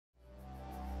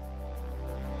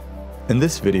In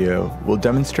this video, we'll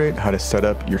demonstrate how to set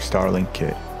up your Starlink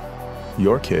kit.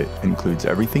 Your kit includes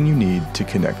everything you need to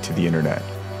connect to the internet.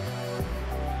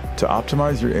 To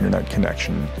optimize your internet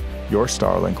connection, your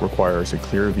Starlink requires a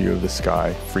clear view of the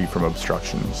sky free from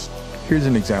obstructions. Here's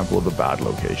an example of a bad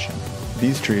location.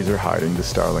 These trees are hiding the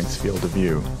Starlink's field of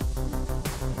view.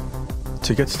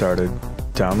 To get started,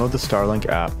 download the Starlink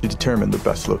app to determine the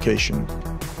best location.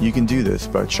 You can do this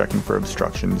by checking for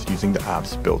obstructions using the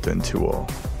app's built-in tool.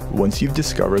 Once you've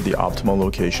discovered the optimal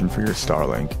location for your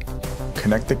Starlink,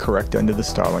 connect the correct end of the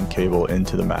Starlink cable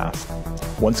into the mast.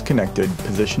 Once connected,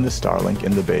 position the Starlink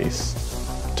in the base.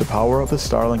 To power up the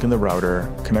Starlink in the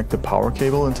router, connect the power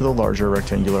cable into the larger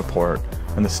rectangular port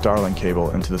and the Starlink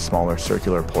cable into the smaller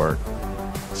circular port.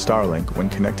 Starlink, when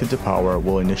connected to power,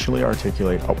 will initially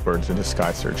articulate upwards into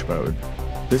sky search mode.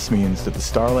 This means that the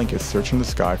Starlink is searching the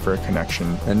sky for a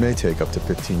connection and may take up to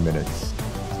 15 minutes.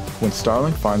 When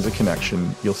Starlink finds a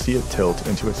connection, you'll see it tilt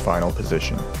into its final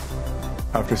position.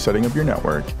 After setting up your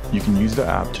network, you can use the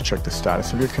app to check the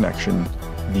status of your connection,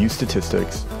 view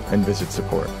statistics, and visit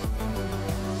support.